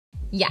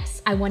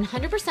Yes, I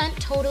 100%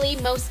 totally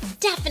most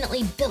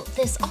definitely built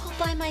this all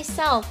by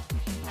myself.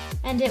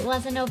 And it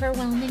wasn't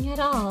overwhelming at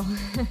all.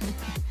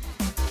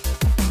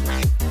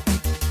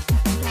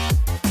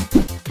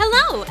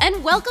 Hello,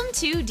 and welcome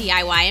to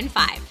DIY in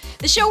 5,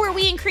 the show where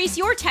we increase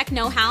your tech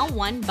know-how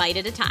one bite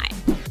at a time.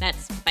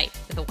 That's bite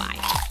with a Y.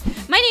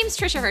 My name's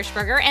Trisha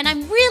Hirschberger, and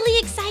I'm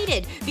really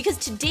excited because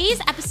today's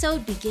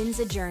episode begins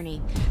a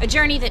journey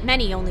that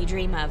many only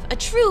dream of, a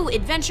true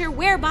adventure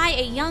whereby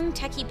a young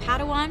techie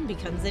Padawan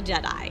becomes a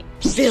Jedi.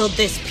 Build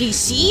this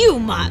PC, you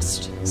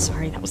must!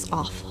 Sorry, that was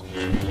awful.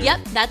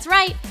 Yep, that's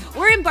right.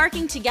 We're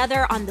embarking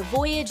together on the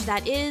voyage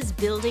that is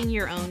building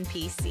your own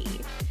PC.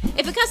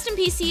 If a custom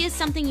PC is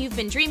something you've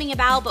been dreaming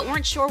about but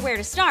weren't sure where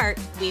to start,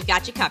 we've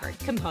got you covered,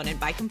 component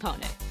by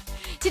component.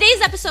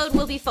 Today's episode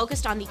will be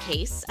focused on the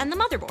case and the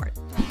motherboard.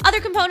 Other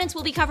components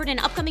will be covered in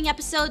upcoming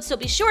episodes, so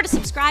be sure to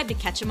subscribe to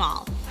catch them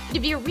all.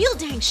 It'd be a real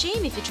dang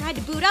shame if you tried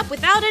to boot up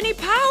without any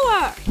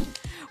power!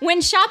 When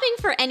shopping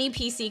for any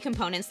PC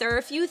components, there are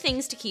a few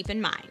things to keep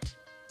in mind.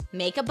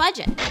 Make a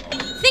budget.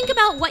 Think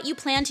about what you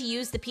plan to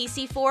use the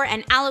PC for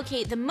and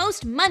allocate the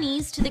most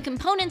monies to the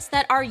components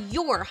that are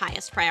your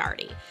highest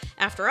priority.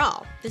 After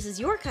all, this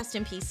is your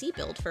custom PC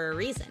build for a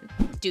reason.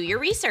 Do your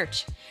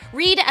research.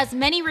 Read as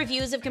many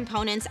reviews of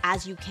components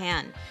as you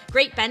can.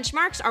 Great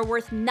benchmarks are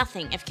worth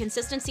nothing if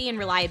consistency and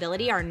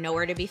reliability are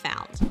nowhere to be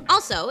found.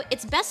 Also,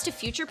 it's best to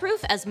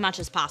future-proof as much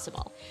as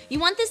possible. You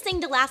want this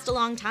thing to last a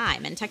long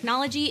time, and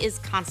technology is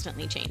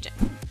constantly changing.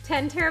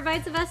 10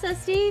 terabytes of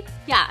SSD?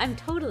 Yeah, I'm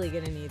totally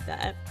gonna need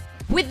that.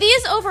 With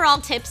these overall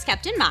tips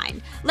kept in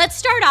mind, let's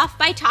start off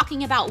by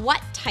talking about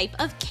what type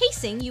of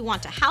casing you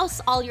want to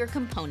house all your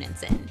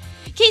components in.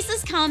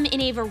 Cases come in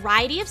a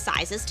variety of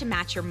sizes to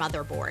match your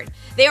motherboard.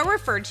 They are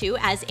referred to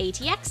as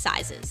ATX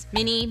sizes,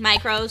 mini,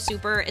 micro,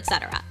 super,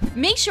 etc.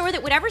 Make sure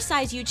that whatever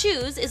size you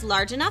choose is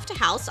large enough to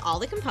house all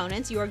the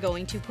components you are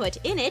going to put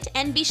in it,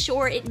 and be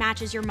sure it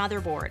matches your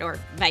motherboard, or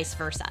vice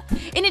versa.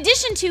 In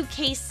addition to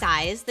case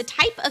size, the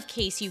type of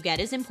case you get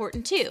is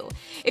important too.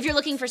 If you're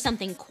looking for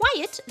something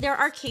quiet, there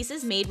are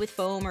cases made with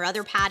foam or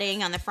other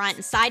padding on the front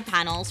and side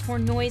panels for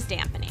noise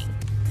dampening.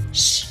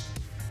 Shh!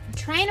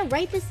 Trying to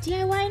write this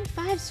DIY in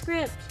 5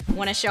 script.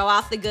 Want to show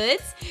off the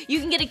goods? You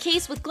can get a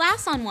case with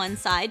glass on one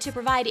side to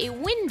provide a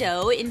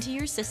window into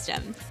your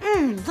system.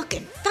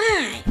 Looking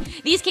fine!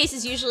 These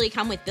cases usually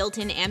come with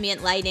built-in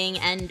ambient lighting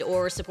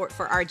and/or support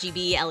for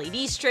RGB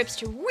LED strips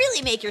to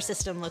really make your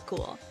system look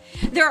cool.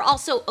 There are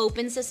also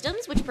open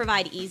systems which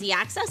provide easy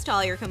access to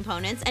all your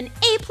components and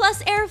A+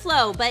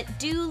 airflow, but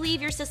do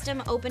leave your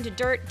system open to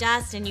dirt,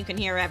 dust, and you can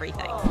hear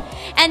everything.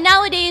 And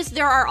nowadays,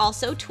 there are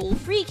also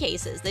tool-free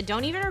cases that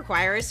don't even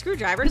require a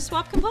screwdriver to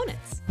swap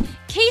components.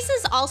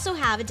 Cases also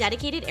have a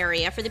dedicated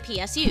area for the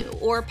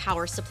PSU, or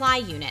power supply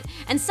unit,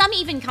 and some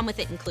even come with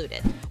it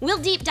included. We'll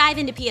deep dive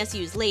into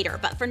PSUs later,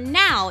 but for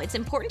now, it's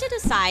important to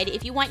decide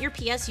if you want your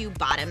PSU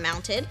bottom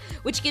mounted,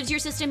 which gives your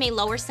system a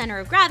lower center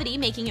of gravity,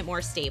 making it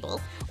more stable,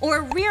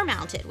 or rear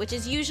mounted, which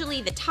is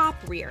usually the top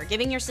rear,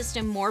 giving your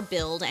system more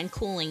build and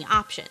cooling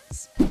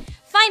options.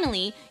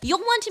 Finally, you'll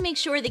want to make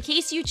sure the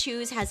case you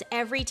choose has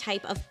every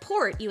type of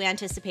port you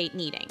anticipate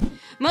needing.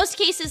 Most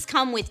cases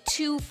come with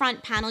 2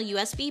 front panel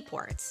USB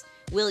ports.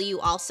 Will you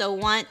also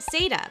want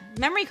SATA,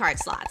 memory card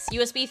slots,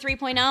 USB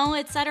 3.0,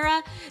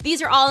 etc.?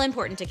 These are all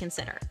important to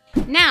consider.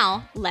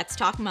 Now, let's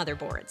talk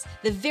motherboards,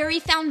 the very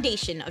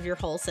foundation of your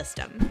whole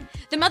system.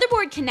 The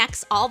motherboard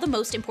connects all the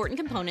most important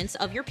components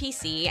of your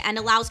PC and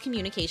allows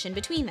communication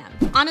between them.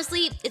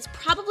 Honestly, it's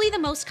probably the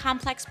most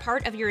complex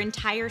part of your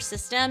entire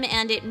system,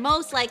 and it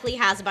most likely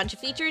has a bunch of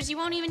features you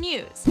won't even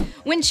use.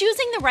 When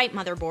choosing the right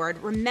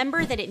motherboard,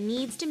 remember that it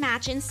needs to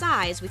match in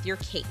size with your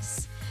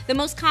case. The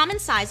most common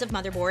size of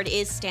motherboard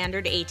is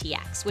standard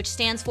ATX, which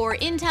stands for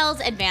Intel's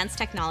Advanced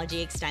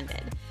Technology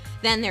Extended.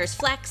 Then there's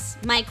Flex,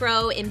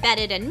 Micro,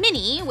 Embedded, and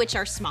Mini, which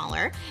are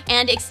smaller,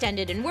 and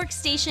Extended and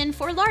Workstation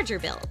for larger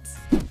builds.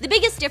 The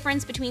biggest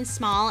difference between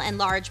small and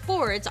large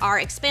boards are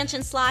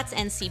expansion slots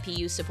and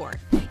CPU support.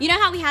 You know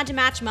how we had to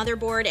match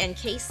motherboard and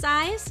case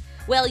size?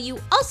 Well, you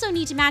also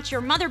need to match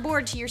your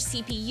motherboard to your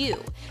CPU.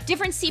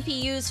 Different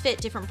CPUs fit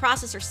different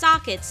processor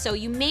sockets, so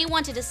you may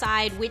want to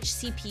decide which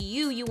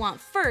CPU you want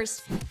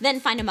first,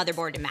 then find a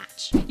motherboard to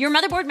match. Your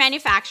motherboard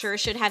manufacturer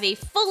should have a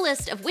full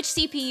list of which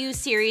CPU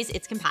series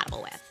it's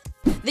compatible with.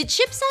 The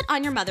chipset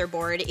on your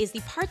motherboard is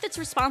the part that's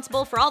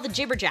responsible for all the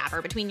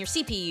jibber-jabber between your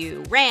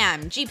CPU,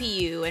 RAM,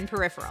 GPU, and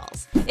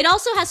peripherals. It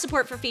also has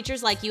support for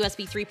features like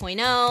USB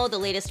 3.0, the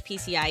latest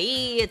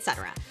PCIe,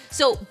 etc.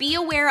 So be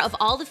aware of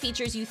all the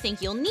features you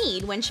think you'll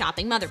need when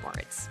shopping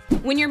motherboards.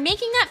 When you're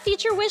making that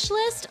feature wish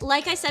list,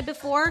 like I said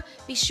before,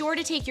 be sure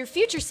to take your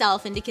future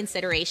self into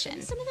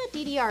consideration. Some of that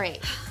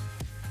DDR8.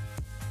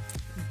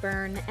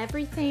 Burn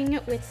everything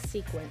with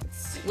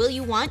sequence. Will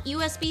you want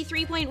USB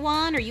 3.1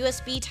 or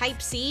USB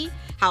Type-C?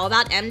 How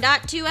about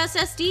M.2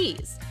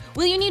 SSDs?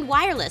 Will you need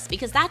wireless?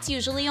 Because that's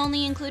usually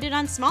only included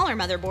on smaller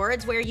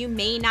motherboards where you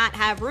may not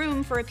have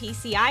room for a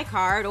PCI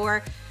card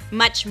or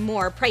much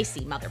more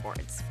pricey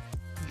motherboards.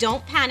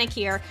 Don't panic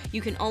here.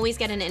 You can always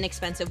get an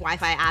inexpensive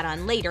Wi-Fi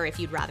add-on later if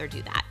you'd rather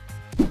do that.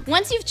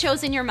 Once you've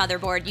chosen your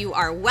motherboard, you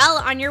are well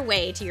on your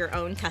way to your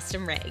own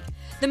custom rig.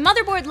 The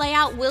motherboard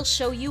layout will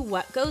show you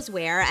what goes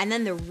where, and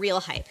then the real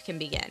hype can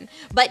begin.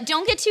 But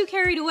don't get too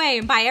carried away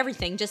and buy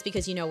everything just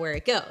because you know where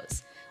it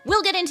goes.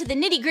 We'll get into the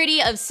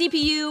nitty-gritty of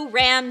CPU,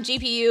 RAM,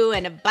 GPU,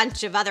 and a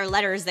bunch of other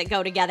letters that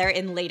go together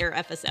in later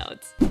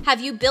episodes.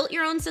 Have you built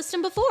your own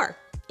system before?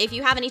 If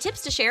you have any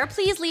tips to share,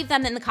 please leave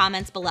them in the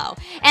comments below.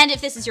 And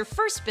if this is your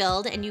first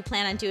build and you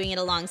plan on doing it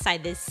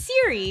alongside this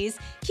series,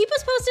 keep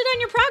us posted on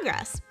your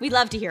progress. We'd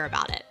love to hear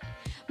about it.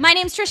 My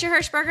name's Trisha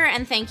Hirschberger,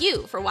 and thank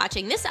you for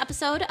watching this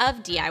episode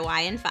of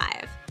DIY in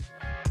 5.